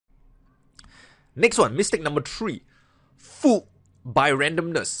Next one, mistake number 3, fooled by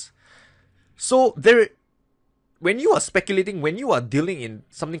randomness. So when you are speculating, when you are dealing in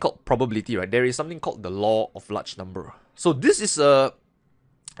something called probability, right, there is something called the law of large number. So this is a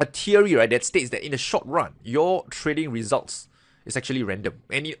theory, right, that states that in the short run, your trading results is actually random,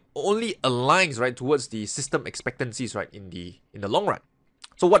 and it only aligns right towards the system expectancies, right, in the long run.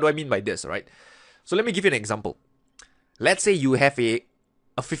 So what do I mean by this, right? So let me give you an example. Let's say you have a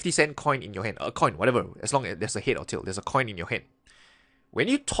 50-cent coin in your hand, a coin, whatever, as long as there's a head or tail, there's a coin in your hand. When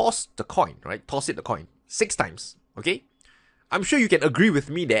you toss the coin, right, toss it the coin 6 times, okay? I'm sure you can agree with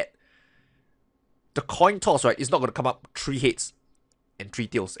me that the coin toss, right, is not going to come up 3 heads and 3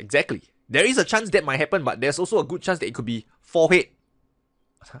 tails. Exactly. There is a chance that might happen, but there's also a good chance that it could be 4 head.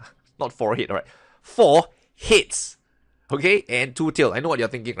 Not 4 head, alright. 4 heads, okay, and 2 tail. I know what you're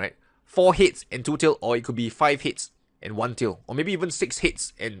thinking, right? 4 heads and 2 tail, or it could be 5 heads and 1 tail, or maybe even 6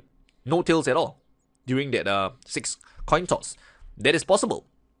 heads and no tails at all during that 6 coin toss. That is possible.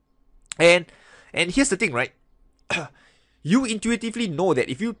 And here's the thing, right? You intuitively know that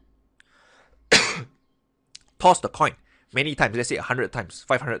if you toss the coin many times, let's say 100 times,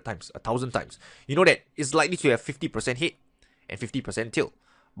 500 times, 1,000 times, you know that it's likely to have 50% head and 50% tail.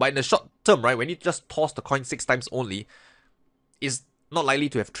 But in the short term, right, when you just toss the coin 6 times only, it's not likely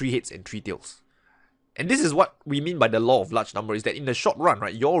to have 3 heads and 3 tails. And this is what we mean by the law of large number, is that in the short run,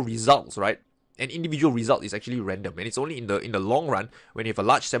 right, your results, right, an individual result is actually random, and it's only in the long run, when you have a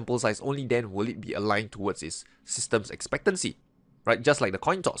large sample size, only then will it be aligned towards its system's expectancy, right? Just like the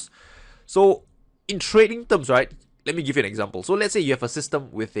coin toss. So in trading terms, right, let me give you an example. So let's say you have a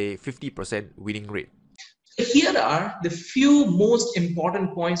system with a 50% winning rate. Here are the few most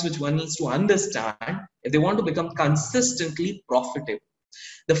important points which one needs to understand if they want to become consistently profitable.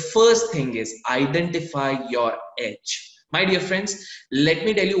 The first thing is identify your edge. My dear friends, let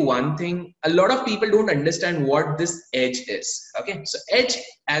me tell you one thing. A lot of people don't understand what this edge is. Okay, so edge,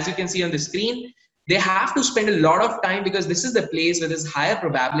 as you can see on the screen, they have to spend a lot of time because this is the place where there's higher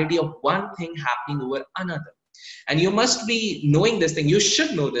probability of one thing happening over another. And you must be knowing this thing, you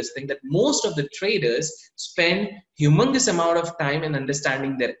should know this thing, that most of the traders spend humongous amount of time in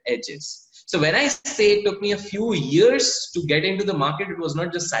understanding their edges. So when I say it took me a few years to get into the market, it was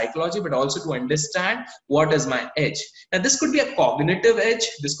not just psychology, but also to understand what is my edge. Now, this could be a cognitive edge,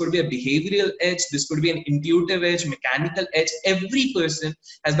 this could be a behavioral edge, this could be an intuitive edge, mechanical edge. Every person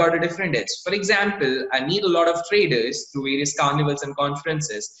has got a different edge. For example, I meet a lot of traders through various carnivals and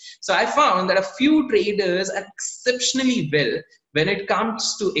conferences. So I found that a few traders are exceptionally well when it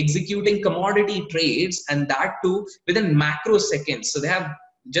comes to executing commodity trades, and that too within macro seconds. So they have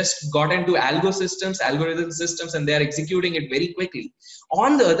just got into algorithm systems, and they are executing it very quickly.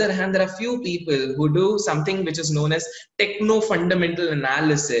 On the other hand, there are few people who do something which is known as techno fundamental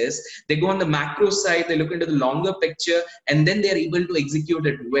analysis. They go on the macro side, they look into the longer picture, and then they are able to execute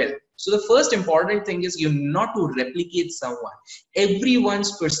it well. So the first important thing is you're not to replicate someone.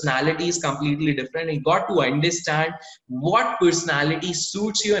 Everyone's personality is completely different. You got to understand what personality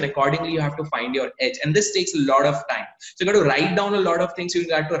suits you, and accordingly you have to find your edge. And this takes a lot of time. So you got to write down a lot of things. You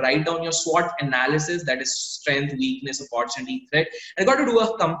got to write down your SWOT analysis, that is strength, weakness, opportunity, threat. And you got to do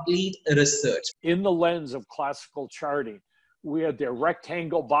a complete research. In the lens of classical charting, we had the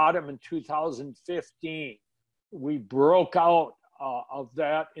rectangle bottom in 2015. We broke out of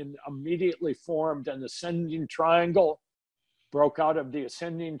that and immediately formed an ascending triangle, broke out of the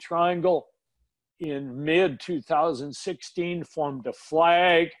ascending triangle in mid 2016, formed a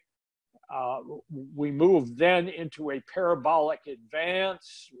flag. We moved then into a parabolic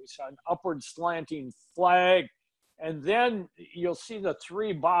advance. We saw an upward slanting flag. And then you'll see the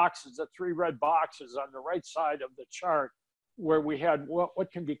 3 boxes, the 3 red boxes on the right side of the chart, where we had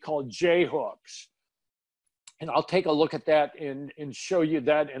what can be called J hooks. And I'll take a look at that and show you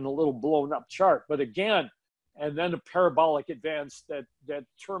that in a little blown up chart. But again, and then a parabolic advance that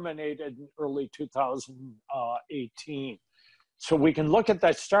terminated in early 2018. So we can look at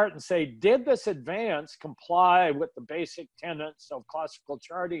that chart and say, did this advance comply with the basic tenets of classical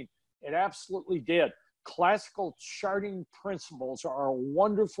charting? It absolutely did. Classical charting principles are a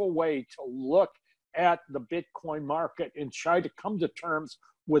wonderful way to look at the Bitcoin market and try to come to terms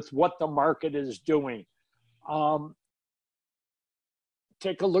with what the market is doing.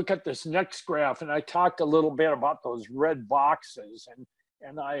 Take a look at this next graph, and I talked a little bit about those red boxes,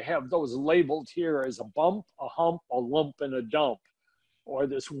 and I have those labeled here as a bump, a hump, a lump, and a dump, or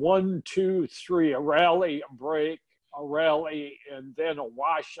this 1, 2, 3, a rally, a break, a rally, and then a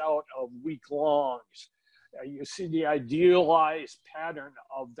washout of weak longs. You see the idealized pattern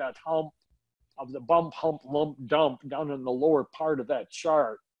of that hump, of the bump, hump, lump, dump down in the lower part of that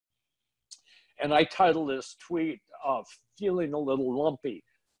chart. And I titled this tweet, Feeling a Little Lumpy.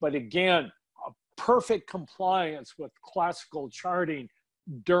 But again, a perfect compliance with classical charting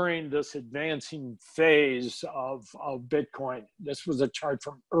during this advancing phase of Bitcoin. This was a chart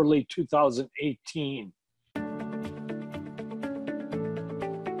from early 2018.